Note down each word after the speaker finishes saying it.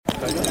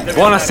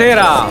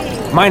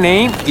Buonasera! My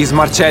name is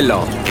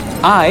Marcello.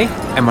 I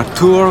am a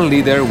tour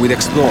leader with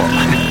Explore.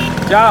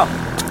 Ciao!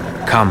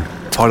 Come,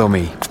 follow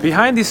me.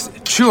 Behind this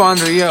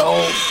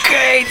 200-year-old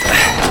gate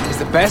is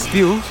the best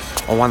view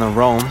of one of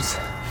Rome's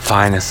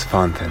finest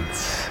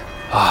fountains.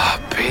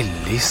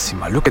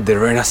 Bellissima. Look at the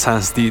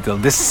Renaissance detail,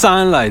 the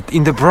sunlight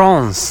in the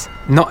bronze.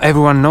 Not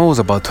everyone knows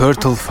about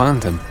Turtle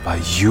Fountain,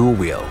 but you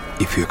will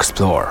if you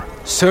explore.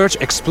 Search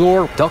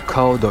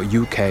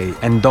explore.co.uk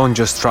and don't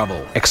just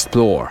travel,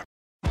 explore.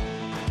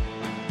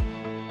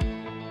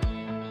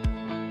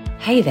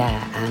 Hey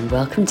there, and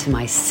welcome to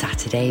my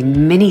Saturday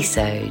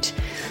Minisode.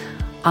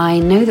 I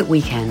know that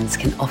weekends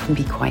can often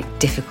be quite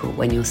difficult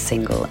when you're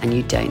single and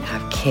you don't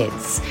have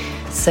kids,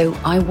 so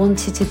I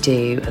wanted to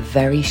do a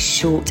very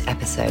short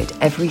episode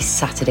every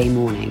Saturday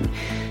morning,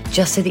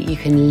 just so that you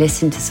can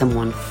listen to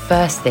someone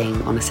first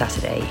thing on a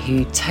Saturday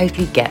who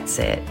totally gets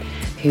it,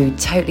 who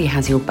totally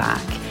has your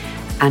back,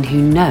 and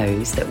who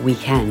knows that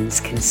weekends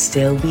can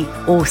still be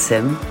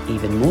awesome,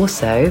 even more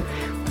so,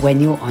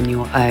 when you're on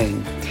your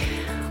own.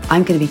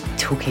 I'm going to be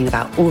talking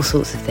about all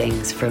sorts of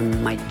things,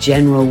 from my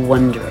general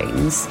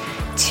wonderings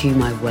to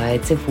my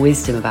words of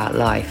wisdom about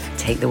life.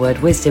 Take the word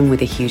wisdom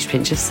with a huge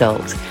pinch of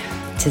salt.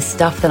 To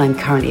stuff that I'm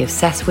currently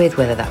obsessed with,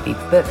 whether that be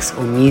books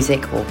or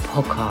music or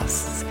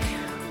podcasts.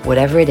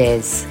 Whatever it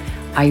is,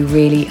 I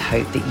really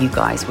hope that you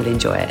guys will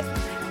enjoy it.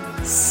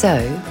 So,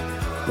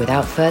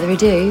 without further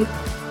ado,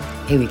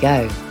 here we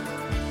go.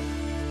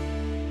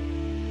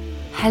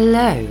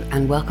 Hello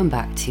and welcome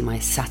back to my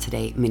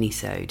Saturday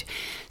Minisode.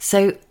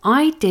 So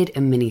I did a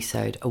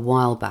Minisode a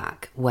while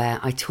back where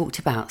I talked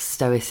about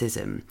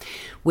Stoicism,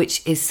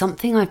 which is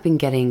something I've been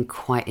getting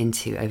quite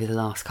into over the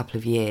last couple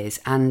of years,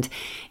 and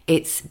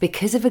it's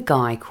because of a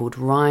guy called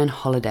Ryan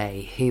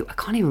Holiday, who I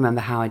can't even remember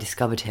how I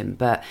discovered him,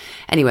 but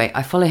anyway,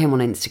 I follow him on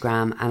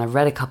Instagram and I've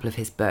read a couple of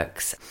his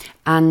books,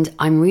 and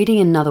I'm reading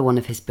another one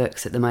of his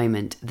books at the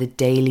moment, The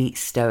Daily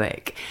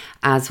Stoic,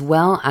 as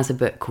well as a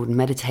book called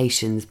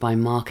Meditations by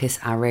Marcus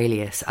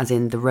Aurelius, as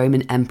in the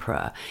Roman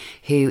emperor,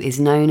 who is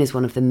known as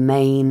one of the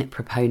main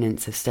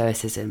proponents of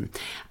Stoicism.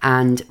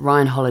 And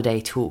Ryan Holiday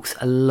talks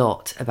a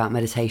lot about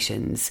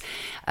meditations,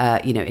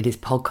 in his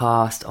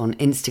podcast, on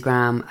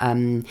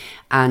Instagram,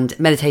 and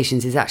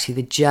Meditations is actually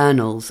the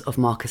journals of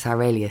Marcus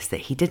Aurelius that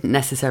he didn't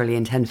necessarily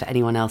intend for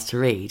anyone else to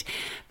read.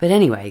 But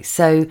anyway,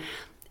 so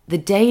The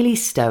Daily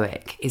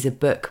Stoic is a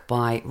book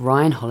by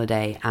Ryan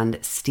Holiday and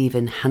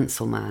Stephen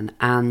Hanselman,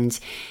 and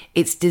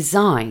it's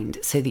designed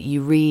so that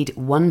you read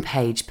one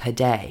page per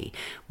day,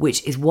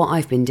 which is what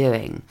I've been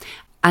doing.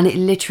 And it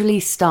literally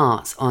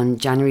starts on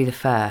January the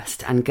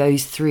 1st and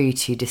goes through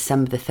to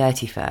December the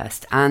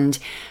 31st. And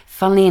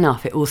funnily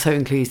enough, it also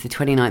includes the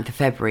 29th of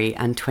February,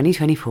 and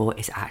 2024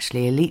 is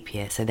actually a leap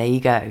year, so there you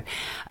go.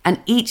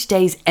 And each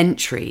day's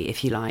entry,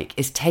 if you like,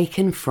 is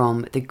taken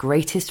from the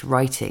greatest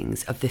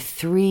writings of the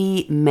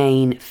three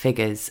main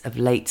figures of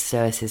late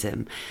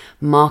Stoicism: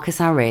 Marcus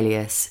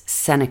Aurelius,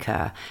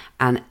 Seneca,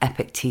 and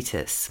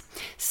Epictetus.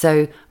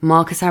 So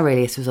Marcus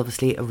Aurelius was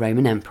obviously a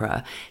Roman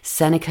emperor,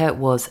 Seneca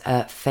was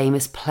a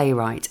famous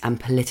playwright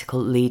and political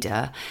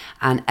leader,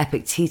 and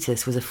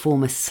Epictetus was a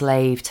former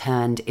slave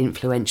turned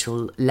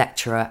influential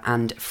lecturer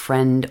and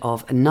friend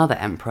of another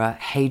emperor,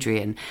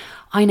 Hadrian.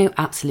 I know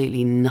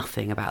absolutely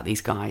nothing about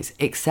these guys,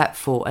 except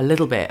for a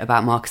little bit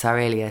about Marcus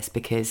Aurelius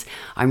because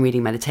I'm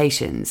reading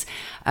Meditations.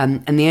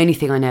 And the only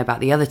thing I know about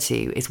the other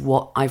two is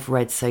what I've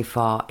read so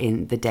far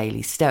in The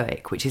Daily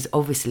Stoic, which is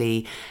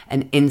obviously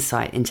an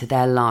insight into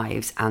their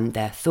lives and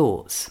their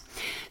thoughts.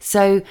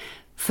 So,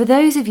 for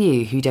those of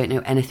you who don't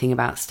know anything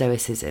about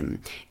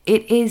Stoicism,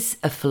 it is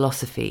a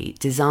philosophy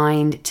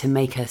designed to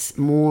make us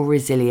more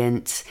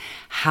resilient,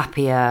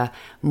 happier,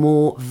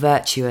 more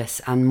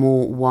virtuous and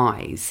more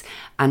wise,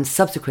 and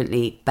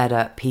subsequently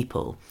better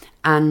people.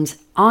 And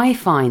I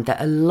find that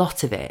a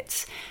lot of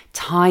it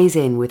ties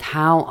in with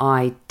how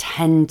I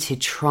tend to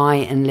try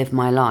and live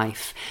my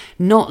life,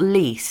 not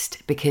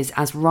least because,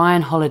 as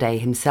Ryan Holiday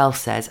himself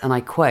says, and I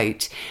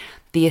quote,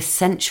 "The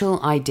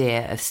essential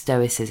idea of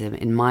Stoicism,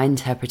 in my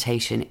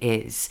interpretation,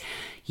 is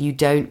you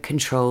don't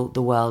control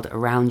the world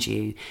around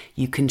you,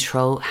 you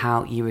control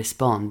how you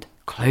respond,"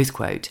 close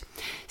quote.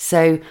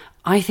 So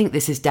I think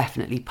this is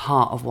definitely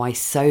part of why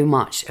so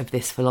much of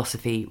this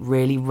philosophy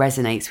really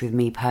resonates with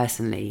me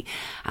personally,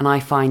 and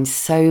I find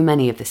so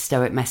many of the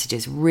Stoic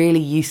messages really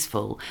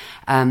useful.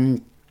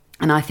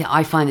 And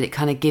I find that it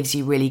kind of gives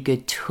you really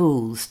good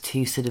tools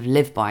to sort of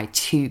live by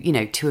to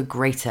a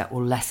greater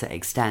or lesser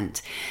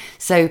extent.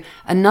 So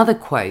another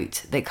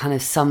quote that kind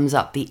of sums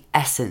up the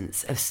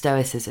essence of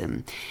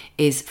Stoicism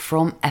is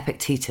from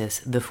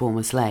Epictetus, the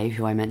former slave,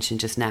 who I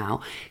mentioned just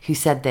now, who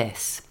said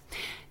this: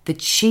 "The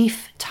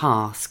chief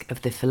task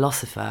of the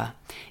philosopher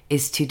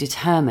is to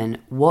determine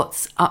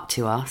what's up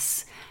to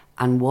us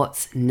and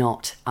what's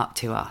not up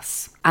to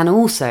us." And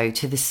also,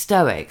 to the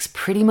Stoics,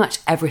 pretty much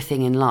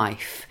everything in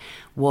life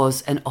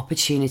was an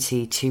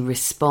opportunity to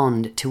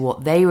respond to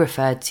what they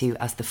referred to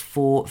as the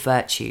four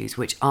virtues,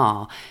 which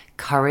are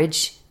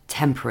courage,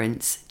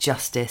 temperance,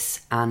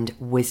 justice, and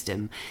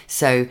wisdom.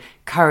 So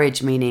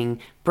courage meaning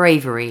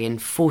bravery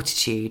and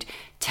fortitude,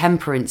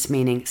 temperance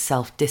meaning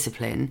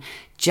self-discipline,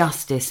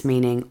 justice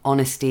meaning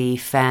honesty,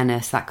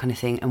 fairness, that kind of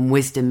thing, and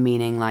wisdom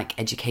meaning like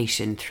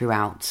education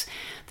throughout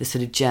the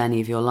sort of journey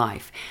of your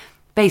life.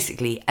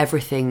 Basically,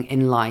 everything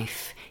in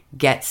life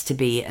gets to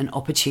be an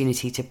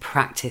opportunity to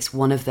practice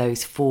one of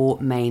those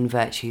four main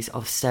virtues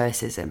of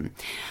Stoicism.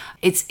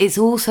 It's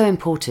also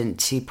important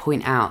to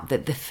point out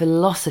that the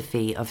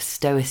philosophy of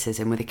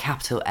Stoicism with a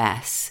capital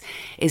S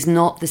is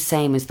not the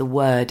same as the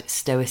word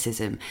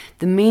Stoicism.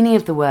 The meaning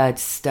of the word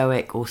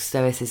Stoic or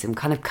Stoicism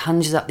kind of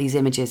conjures up these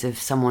images of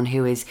someone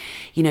who is,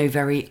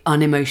 very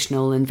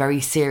unemotional and very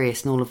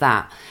serious and all of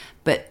that.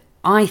 But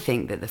I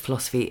think that the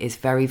philosophy is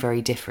very,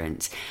 very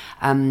different.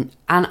 And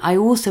I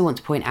also want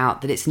to point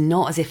out that it's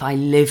not as if I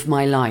live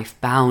my life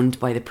bound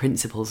by the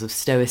principles of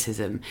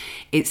Stoicism.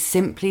 It's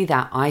simply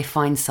that I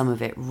find some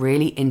of it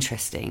really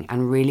interesting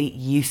and really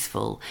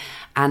useful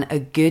and a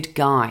good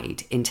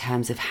guide in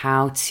terms of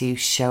how to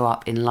show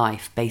up in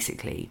life,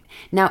 basically.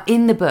 Now,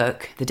 in the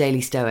book, The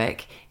Daily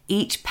Stoic,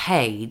 each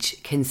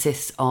page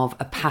consists of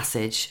a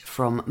passage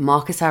from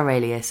Marcus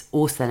Aurelius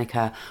or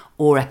Seneca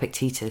or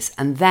Epictetus,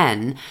 and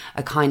then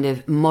a kind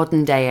of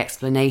modern day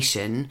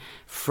explanation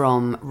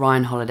from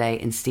Ryan Holiday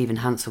and Stephen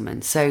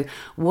Hanselman. So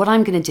what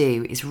I'm going to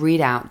do is read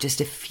out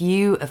just a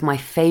few of my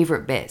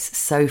favourite bits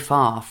so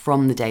far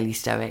from the Daily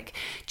Stoic,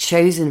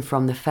 chosen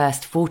from the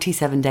first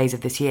 47 days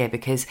of this year,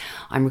 because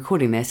I'm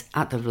recording this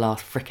at the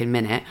last frickin'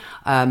 minute.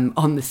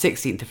 On the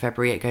 16th of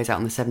February, it goes out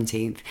on the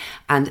 17th,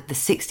 and the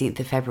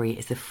 16th of February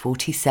is the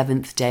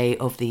 47th day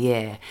of the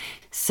year.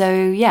 So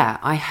yeah,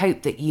 I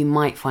hope that you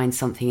might find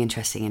something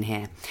interesting in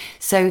here.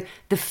 So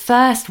the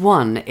first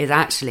one is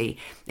actually,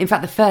 in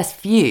fact, the first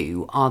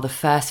few are the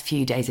first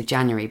few days of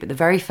January, but the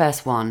very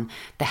first one,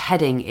 the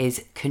heading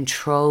is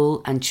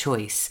Control and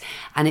Choice,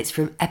 and it's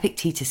from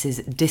Epictetus's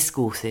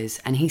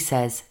Discourses, and he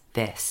says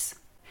this: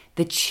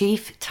 "The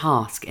chief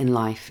task in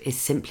life is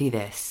simply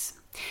this: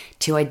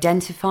 to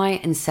identify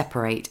and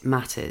separate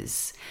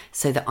matters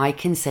so that I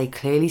can say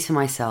clearly to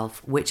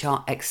myself which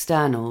are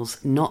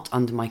externals not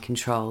under my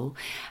control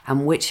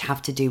and which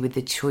have to do with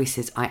the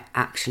choices I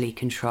actually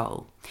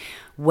control.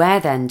 Where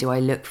then do I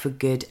look for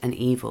good and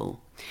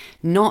evil?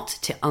 Not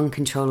to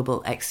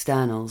uncontrollable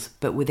externals,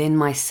 but within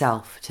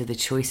myself to the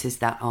choices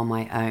that are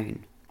my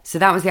own." So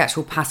that was the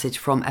actual passage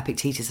from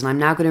Epictetus, and I'm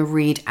now going to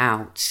read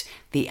out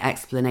the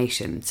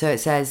explanation. So it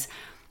says,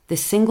 "The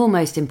single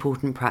most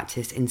important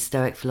practice in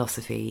Stoic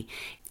philosophy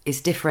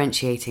is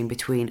differentiating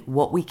between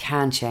what we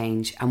can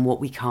change and what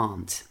we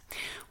can't,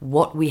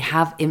 what we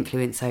have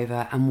influence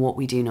over and what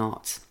we do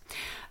not.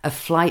 A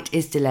flight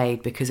is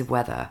delayed because of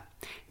weather.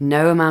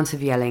 No amount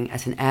of yelling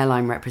at an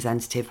airline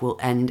representative will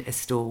end a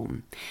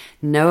storm.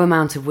 No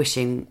amount of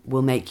wishing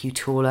will make you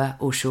taller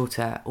or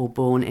shorter or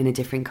born in a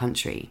different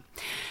country.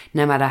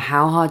 No matter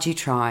how hard you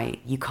try,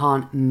 you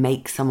can't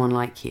make someone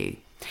like you.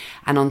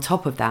 And on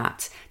top of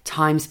that,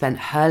 time spent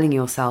hurling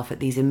yourself at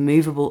these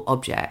immovable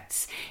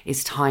objects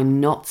is time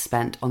not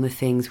spent on the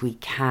things we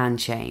can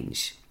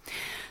change.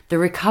 The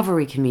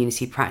recovery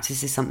community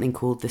practices something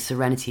called the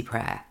serenity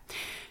prayer.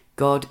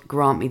 God,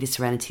 grant me the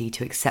serenity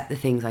to accept the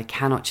things I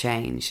cannot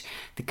change,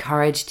 the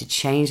courage to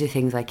change the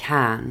things I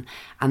can,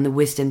 and the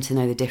wisdom to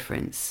know the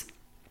difference.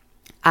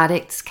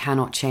 Addicts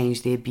cannot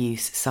change the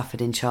abuse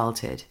suffered in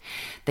childhood.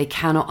 They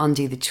cannot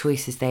undo the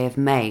choices they have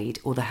made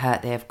or the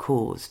hurt they have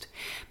caused,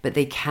 but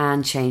they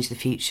can change the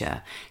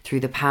future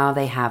through the power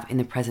they have in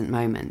the present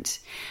moment.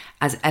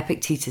 As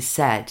Epictetus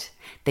said,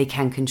 they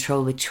can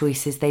control the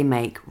choices they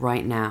make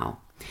right now.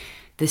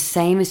 The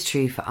same is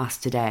true for us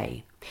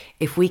today.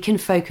 If we can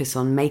focus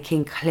on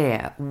making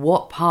clear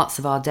what parts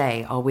of our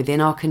day are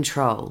within our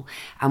control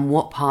and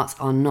what parts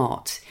are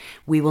not,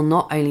 we will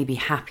not only be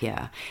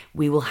happier,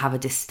 we will have a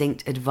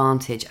distinct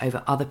advantage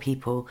over other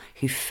people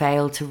who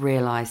fail to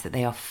realise that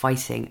they are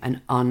fighting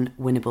an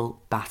unwinnable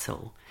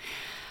battle."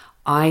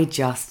 I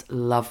just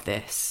love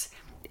this.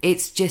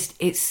 It's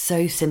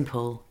so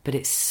simple, but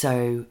it's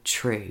so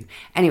true.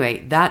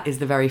 Anyway, that is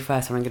the very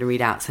first one I'm going to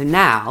read out. So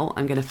now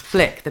I'm going to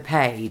flick the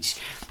page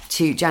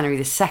to January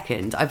the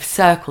 2nd. I've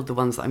circled the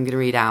ones that I'm going to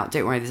read out.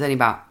 Don't worry, there's only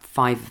about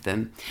 5 of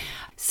them.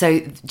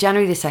 So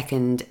January the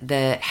 2nd,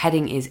 the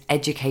heading is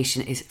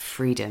Education is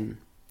Freedom.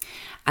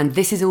 And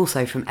this is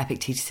also from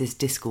Epictetus's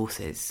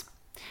Discourses.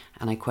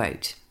 And I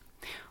quote,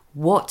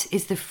 "What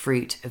is the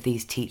fruit of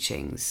these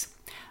teachings?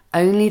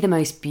 Only the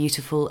most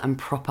beautiful and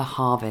proper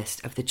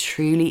harvest of the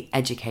truly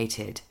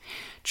educated,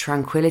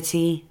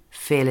 tranquility,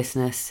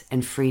 fearlessness,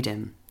 and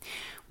freedom.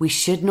 We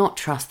should not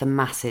trust the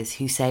masses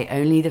who say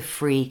only the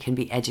free can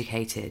be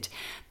educated,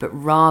 but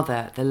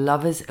rather the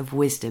lovers of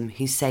wisdom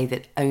who say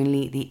that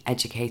only the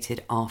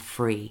educated are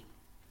free."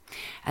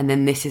 And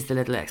then this is the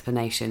little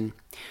explanation.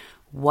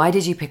 Why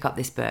did you pick up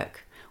this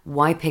book?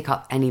 Why pick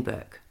up any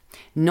book?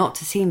 Not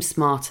to seem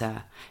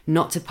smarter,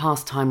 not to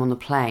pass time on the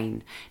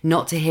plane,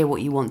 not to hear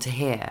what you want to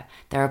hear.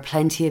 There are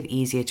plenty of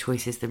easier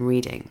choices than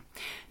reading.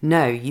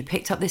 No, you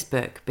picked up this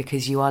book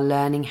because you are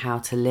learning how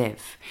to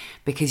live,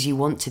 because you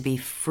want to be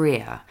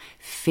freer,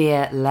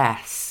 fear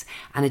less,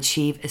 and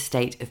achieve a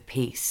state of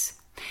peace.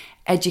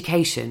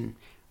 Education,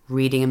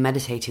 reading and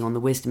meditating on the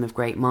wisdom of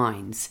great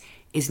minds,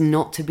 is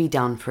not to be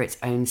done for its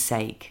own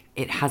sake.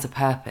 It has a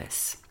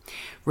purpose.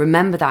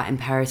 Remember that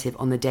imperative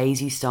on the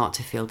days you start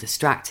to feel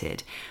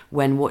distracted,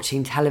 when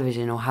watching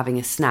television or having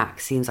a snack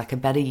seems like a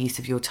better use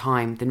of your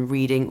time than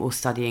reading or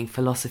studying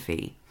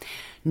philosophy.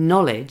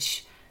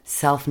 Knowledge,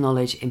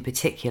 self-knowledge in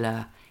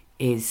particular,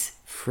 is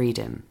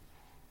freedom.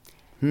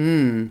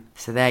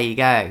 So there you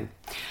go.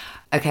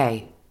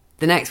 Okay,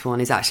 the next one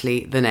is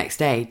actually the next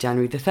day,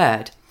 January the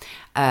 3rd.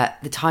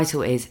 The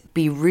title is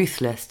Be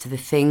Ruthless to the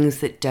Things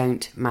That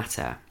Don't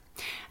Matter.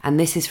 And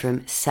this is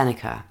from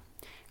Seneca.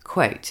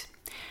 Quote,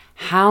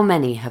 "How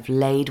many have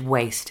laid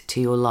waste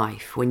to your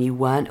life when you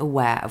weren't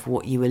aware of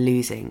what you were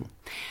losing?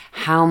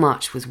 How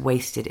much was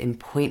wasted in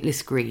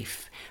pointless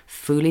grief,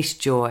 foolish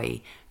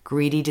joy,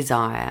 greedy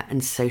desire,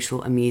 and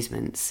social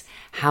amusements?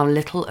 How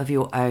little of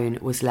your own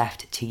was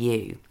left to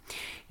you?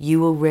 You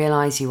will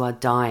realize you are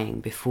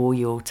dying before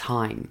your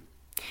time."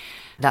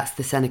 That's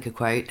the Seneca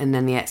quote. And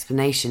then the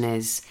explanation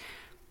is,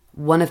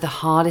 one of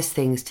the hardest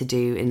things to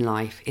do in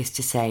life is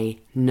to say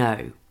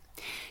no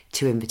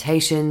to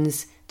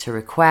invitations, to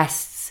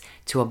requests,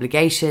 to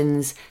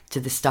obligations, to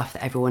the stuff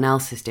that everyone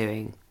else is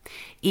doing.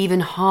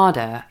 Even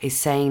harder is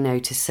saying no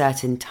to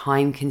certain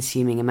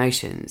time-consuming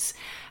emotions: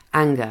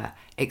 anger,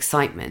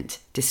 excitement,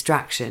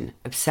 distraction,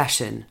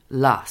 obsession,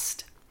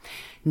 lust.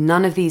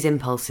 None of these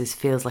impulses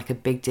feels like a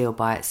big deal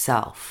by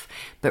itself,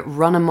 but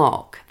run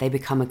amok, they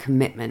become a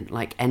commitment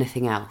like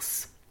anything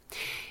else.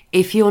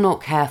 If you're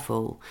not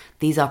careful,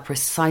 these are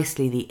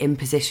precisely the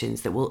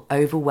impositions that will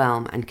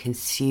overwhelm and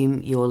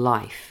consume your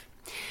life.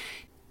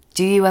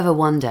 Do you ever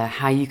wonder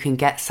how you can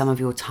get some of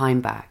your time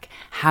back,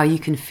 how you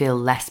can feel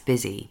less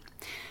busy?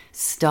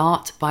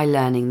 Start by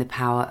learning the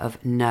power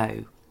of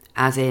no,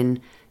 as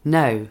in,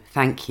 no,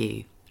 thank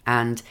you,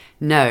 and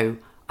no,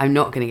 I'm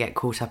not going to get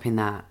caught up in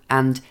that,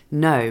 and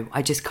no,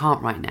 I just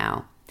can't right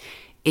now.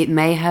 It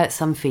may hurt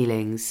some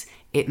feelings,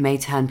 it may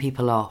turn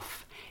people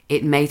off,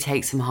 it may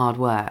take some hard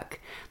work,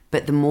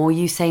 but the more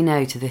you say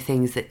no to the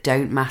things that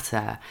don't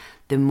matter,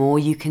 the more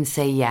you can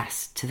say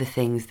yes to the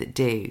things that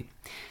do.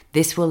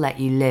 This will let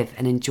you live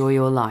and enjoy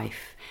your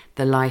life,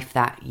 the life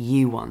that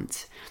you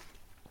want.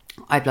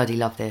 I bloody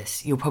love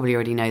this. You'll probably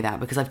already know that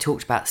because I've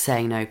talked about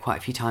saying no quite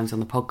a few times on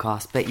the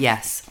podcast. But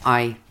yes,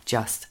 I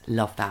just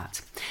love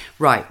that.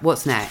 Right,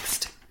 what's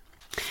next?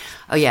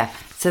 Oh yeah,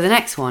 so the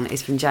next one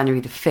is from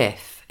January the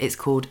 5th. It's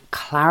called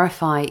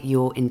Clarify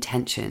Your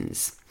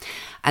Intentions.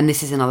 And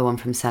this is another one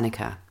from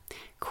Seneca.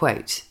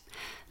 Quote,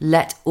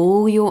 "Let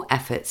all your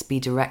efforts be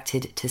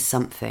directed to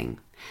something.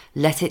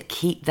 Let it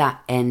keep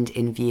that end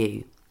in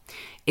view.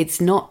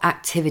 It's not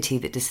activity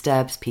that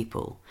disturbs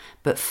people,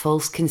 but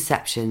false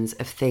conceptions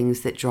of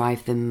things that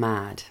drive them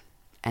mad."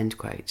 End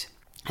quote.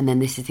 And then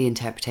this is the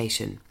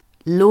interpretation.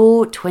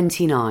 Law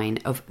 29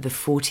 of the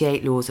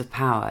 48 Laws of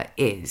Power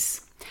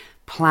is,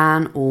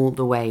 plan all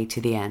the way to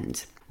the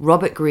end.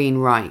 Robert Greene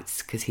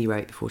writes, because he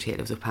wrote the 48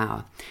 Laws of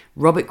Power,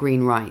 Robert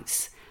Greene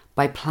writes,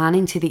 "By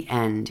planning to the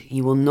end,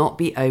 you will not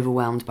be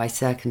overwhelmed by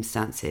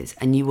circumstances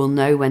and you will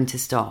know when to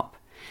stop.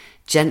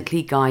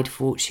 Gently guide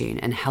fortune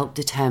and help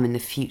determine the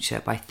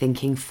future by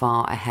thinking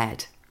far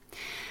ahead."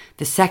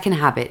 The second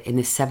habit in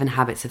the 7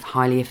 habits of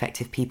highly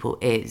effective people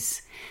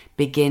is,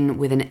 begin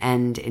with an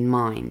end in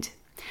mind.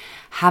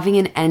 Having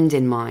an end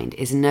in mind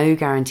is no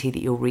guarantee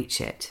that you'll reach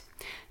it.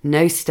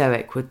 No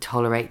Stoic would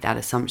tolerate that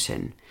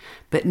assumption.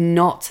 But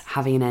not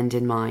having an end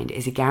in mind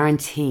is a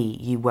guarantee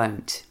you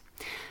won't.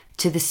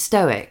 To the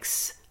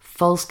Stoics,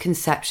 false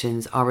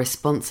conceptions are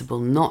responsible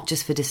not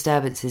just for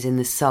disturbances in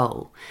the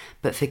soul,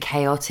 but for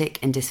chaotic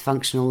and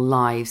dysfunctional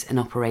lives and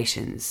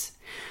operations.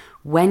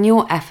 When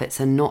your efforts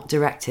are not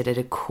directed at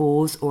a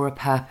cause or a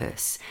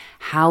purpose,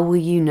 how will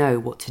you know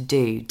what to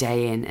do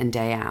day in and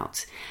day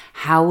out?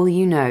 How will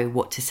you know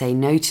what to say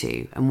no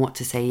to and what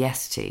to say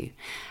yes to?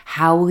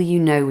 How will you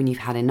know when you've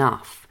had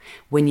enough,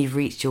 when you've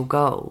reached your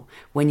goal,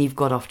 when you've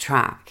got off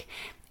track,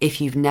 if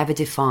you've never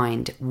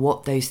defined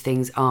what those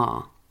things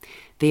are?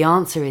 The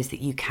answer is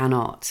that you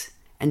cannot,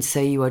 and so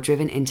you are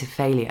driven into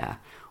failure,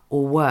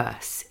 or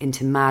worse,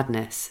 into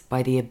madness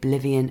by the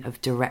oblivion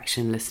of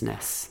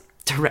directionlessness.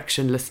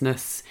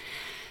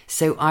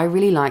 So I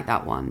really like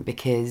that one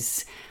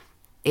because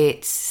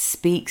it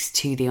speaks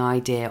to the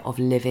idea of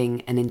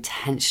living an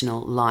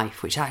intentional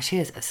life, which actually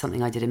is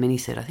something I did a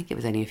Minisode, I think it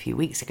was only a few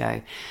weeks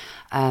ago.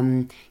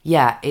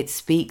 It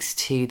speaks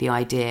to the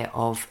idea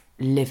of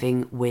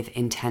living with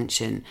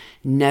intention,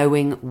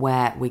 knowing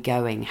where we're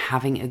going,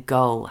 having a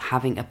goal,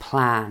 having a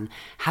plan,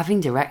 having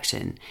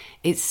direction.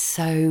 It's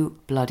so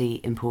bloody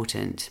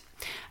important.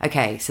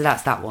 Okay, so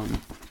that's that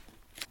one.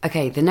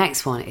 Okay, the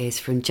next one is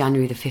from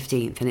January the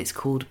 15th and it's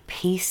called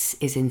Peace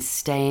is in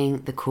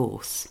Staying the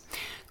Course.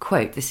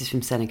 Quote, this is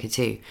from Seneca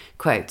too.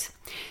 Quote,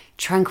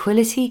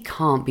 Tranquility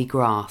can't be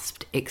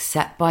grasped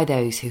except by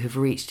those who have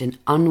reached an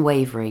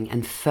unwavering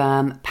and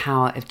firm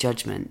power of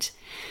judgment.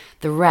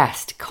 The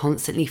rest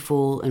constantly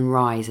fall and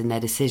rise in their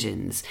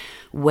decisions,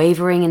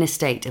 wavering in a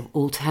state of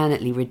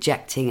alternately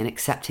rejecting and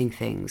accepting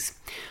things.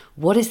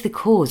 What is the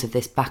cause of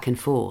this back and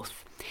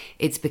forth?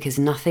 It's because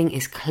nothing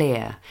is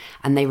clear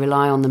and they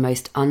rely on the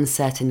most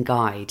uncertain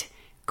guide,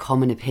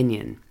 common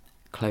opinion.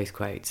 Close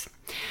quotes.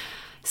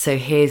 So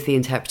here's the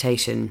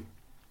interpretation.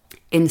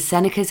 In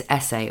Seneca's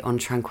essay on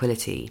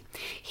tranquility,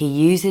 he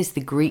uses the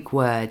Greek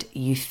word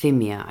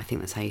euthymia, I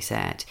think that's how you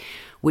say it,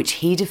 which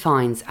he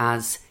defines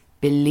as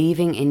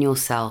believing in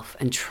yourself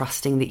and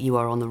trusting that you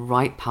are on the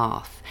right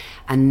path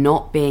and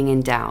not being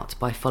in doubt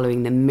by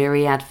following the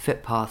myriad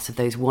footpaths of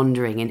those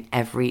wandering in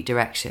every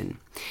direction.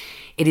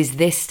 It is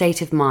this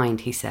state of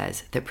mind, he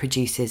says, that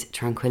produces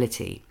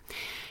tranquility.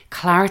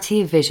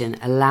 Clarity of vision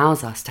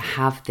allows us to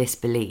have this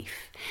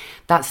belief.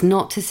 That's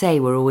not to say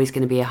we're always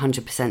going to be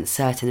 100%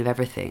 certain of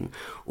everything,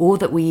 or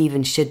that we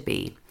even should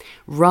be.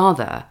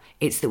 Rather,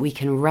 it's that we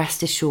can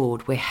rest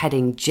assured we're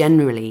heading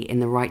generally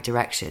in the right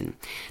direction,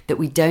 that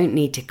we don't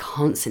need to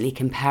constantly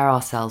compare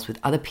ourselves with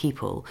other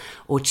people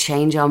or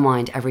change our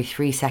mind every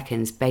 3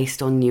 seconds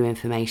based on new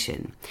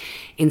information.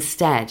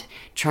 Instead,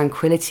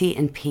 tranquility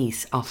and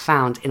peace are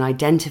found in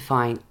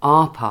identifying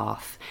our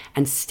path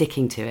and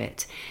sticking to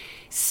it.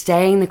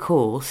 Staying the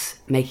course,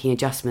 making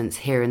adjustments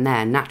here and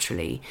there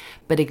naturally,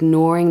 but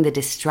ignoring the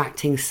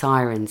distracting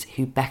sirens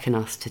who beckon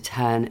us to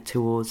turn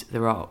towards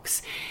the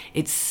rocks.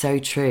 It's so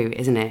true,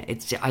 isn't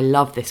it? I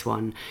love this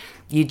one.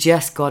 You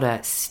just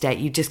gotta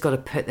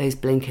put those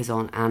blinkers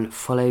on and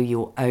follow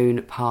your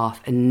own path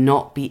and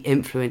not be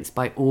influenced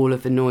by all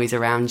of the noise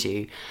around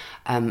you.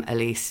 At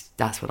least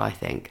that's what I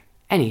think.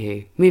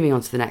 Anywho, moving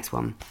on to the next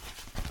one.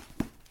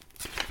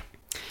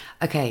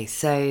 Okay,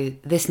 so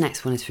this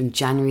next one is from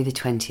January the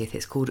 20th.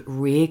 It's called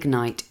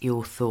Reignite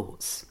Your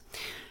Thoughts.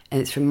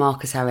 And it's from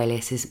Marcus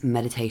Aurelius'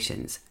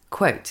 Meditations.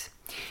 Quote,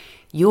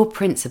 your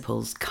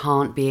principles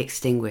can't be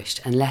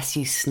extinguished unless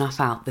you snuff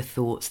out the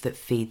thoughts that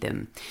feed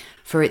them,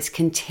 for it's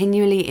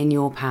continually in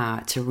your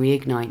power to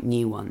reignite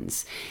new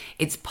ones.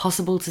 It's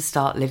possible to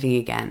start living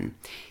again,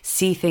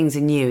 see things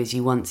anew as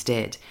you once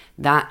did.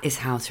 That is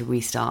how to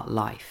restart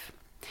life.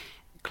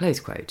 Close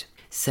quote.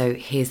 So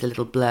here's a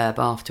little blurb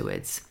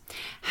afterwards.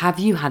 Have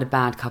you had a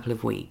bad couple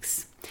of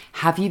weeks?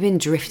 Have you been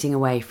drifting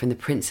away from the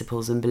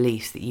principles and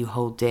beliefs that you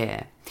hold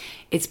dear?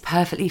 It's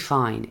perfectly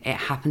fine. It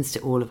happens to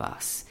all of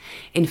us.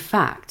 In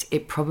fact,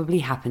 it probably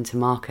happened to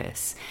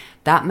Marcus.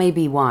 That may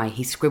be why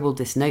he scribbled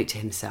this note to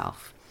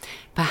himself.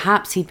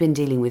 Perhaps he'd been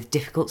dealing with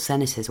difficult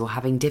senators or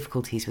having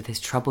difficulties with his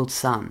troubled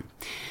son.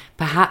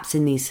 Perhaps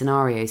in these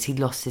scenarios he'd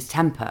lost his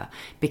temper,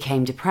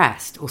 became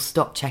depressed, or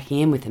stopped checking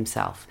in with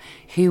himself.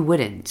 Who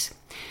wouldn't?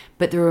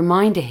 But the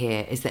reminder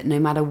here is that no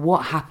matter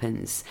what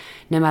happens,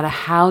 no matter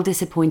how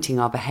disappointing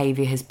our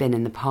behaviour has been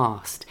in the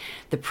past,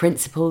 the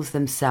principles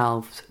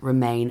themselves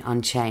remain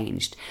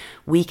unchanged.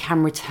 We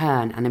can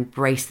return and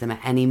embrace them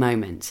at any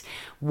moment.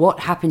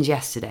 What happened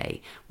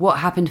yesterday, what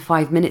happened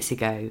 5 minutes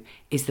ago,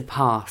 is the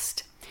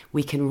past.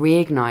 We can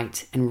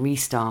reignite and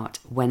restart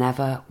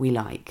whenever we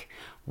like.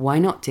 Why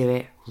not do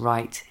it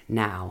right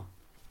now?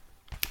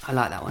 I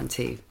like that one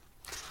too.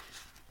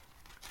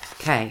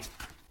 Okay.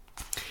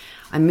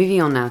 I'm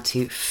moving on now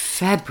to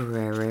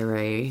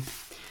February.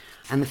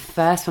 And the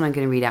first one I'm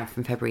going to read out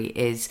from February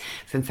is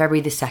from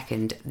February the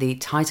 2nd. The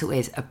title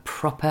is A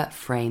Proper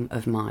Frame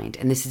of Mind.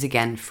 And this is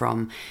again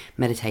from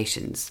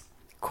Meditations.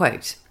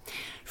 Quote,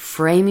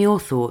 frame your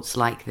thoughts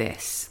like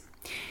this.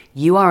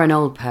 You are an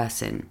old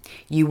person.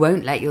 You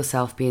won't let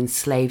yourself be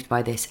enslaved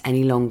by this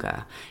any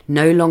longer,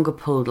 no longer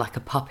pulled like a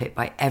puppet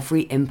by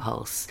every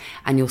impulse,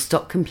 and you'll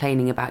stop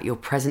complaining about your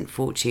present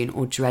fortune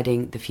or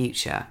dreading the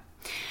future.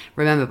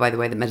 Remember, by the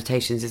way, that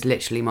Meditations is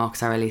literally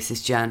Marcus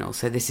Aurelius' journal,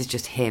 so this is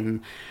just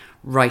him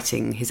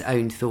writing his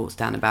own thoughts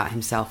down about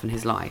himself and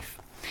his life.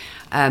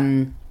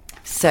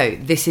 So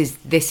this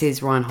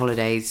is Ryan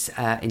Holiday's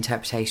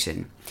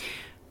interpretation.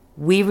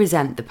 We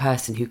resent the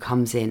person who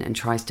comes in and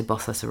tries to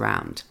boss us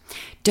around.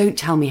 Don't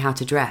tell me how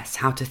to dress,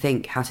 how to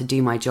think, how to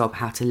do my job,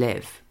 how to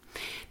live.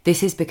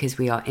 This is because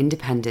we are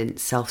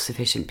independent,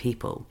 self-sufficient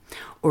people,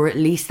 or at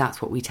least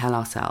that's what we tell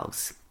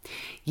ourselves.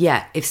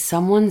 Yet, if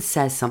someone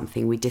says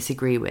something we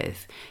disagree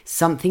with,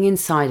 something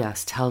inside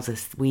us tells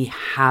us we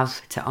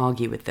have to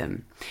argue with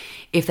them.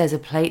 If there's a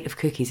plate of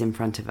cookies in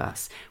front of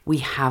us, we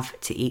have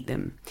to eat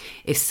them.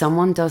 If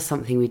someone does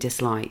something we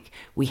dislike,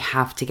 we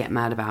have to get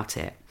mad about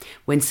it.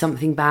 When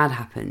something bad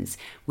happens,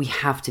 we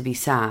have to be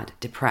sad,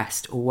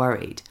 depressed, or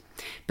worried.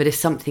 But if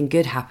something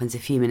good happens a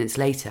few minutes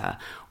later,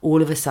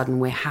 all of a sudden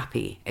we're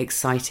happy,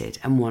 excited,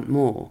 and want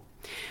more.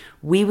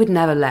 We would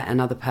never let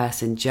another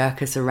person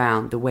jerk us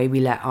around the way we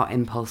let our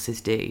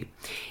impulses do.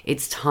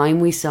 It's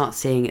time we start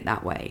seeing it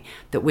that way,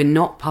 that we're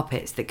not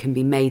puppets that can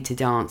be made to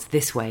dance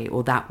this way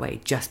or that way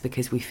just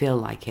because we feel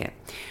like it.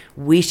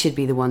 We should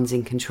be the ones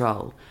in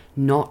control,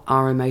 not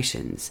our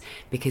emotions,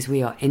 because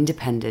we are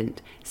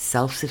independent,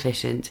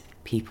 self-sufficient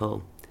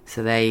people.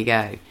 So there you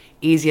go.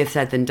 Easier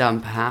said than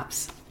done,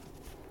 perhaps.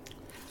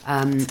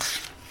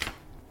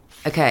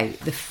 Okay,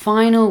 the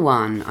final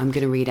one I'm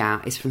going to read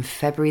out is from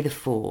February the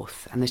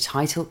 4th, and the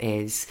title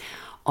is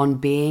On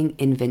Being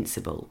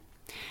Invincible.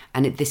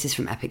 And this is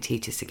from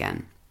Epictetus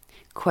again.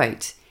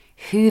 Quote,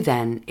 "Who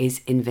then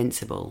is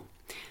invincible?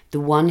 The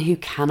one who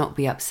cannot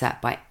be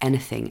upset by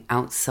anything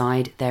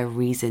outside their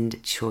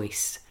reasoned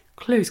choice."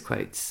 Close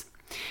quotes.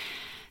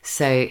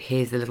 So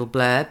here's the little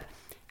blurb.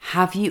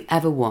 Have you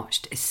ever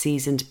watched a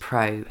seasoned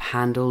pro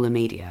handle the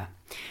media?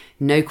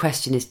 No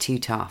question is too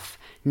tough.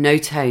 No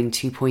tone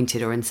too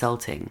pointed or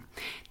insulting.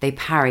 They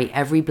parry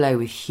every blow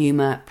with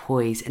humour,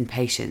 poise and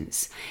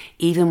patience.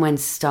 Even when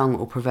stung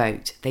or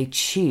provoked, they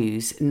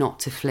choose not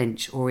to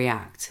flinch or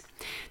react.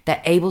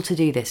 They're able to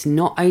do this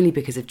not only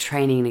because of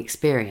training and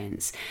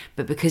experience,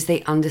 but because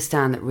they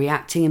understand that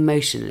reacting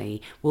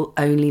emotionally will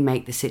only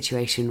make the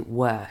situation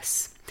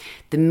worse.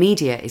 The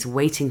media is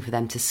waiting for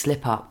them to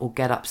slip up or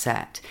get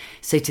upset.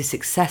 So to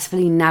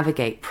successfully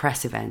navigate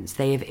press events,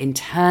 they have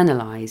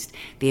internalized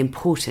the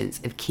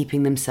importance of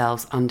keeping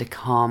themselves under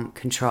calm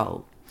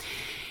control.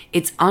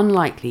 It's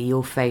unlikely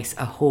you'll face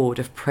a horde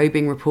of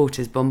probing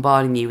reporters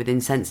bombarding you with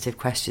insensitive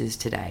questions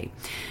today,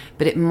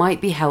 but it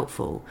might be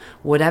helpful,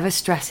 whatever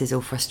stresses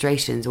or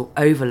frustrations or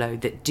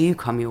overload that do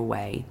come your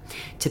way,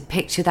 to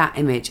picture that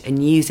image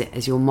and use it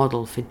as your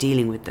model for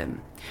dealing with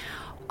them.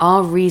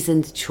 Our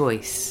reasoned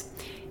choice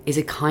is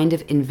a kind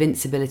of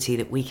invincibility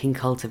that we can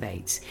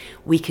cultivate.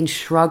 We can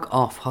shrug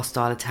off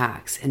hostile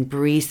attacks and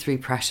breeze through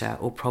pressure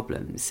or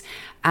problems.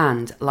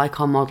 And,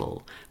 like our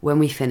model, when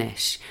we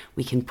finish,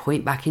 we can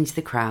point back into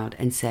the crowd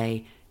and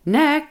say,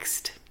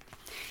 "Next!"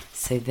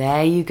 So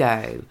there you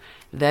go.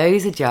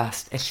 Those are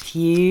just a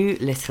few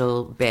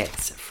little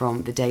bits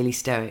from the Daily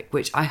Stoic,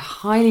 which I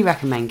highly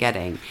recommend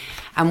getting.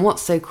 And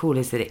what's so cool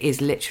is that it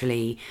is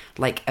literally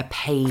like a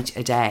page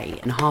a day,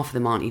 and half of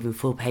them aren't even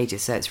full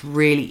pages. So it's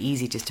really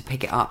easy just to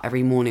pick it up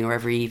every morning or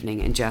every evening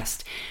and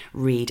just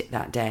read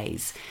that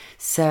day's.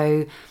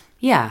 So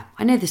yeah,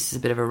 I know this is a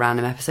bit of a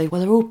random episode.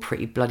 Well, they're all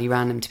pretty bloody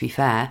random, to be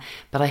fair,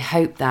 but I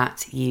hope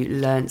that you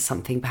learned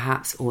something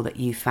perhaps, or that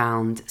you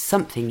found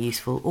something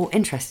useful or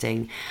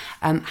interesting.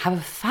 Have a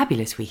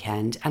fabulous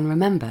weekend, and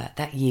remember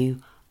that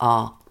you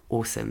are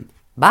awesome.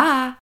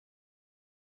 Bye!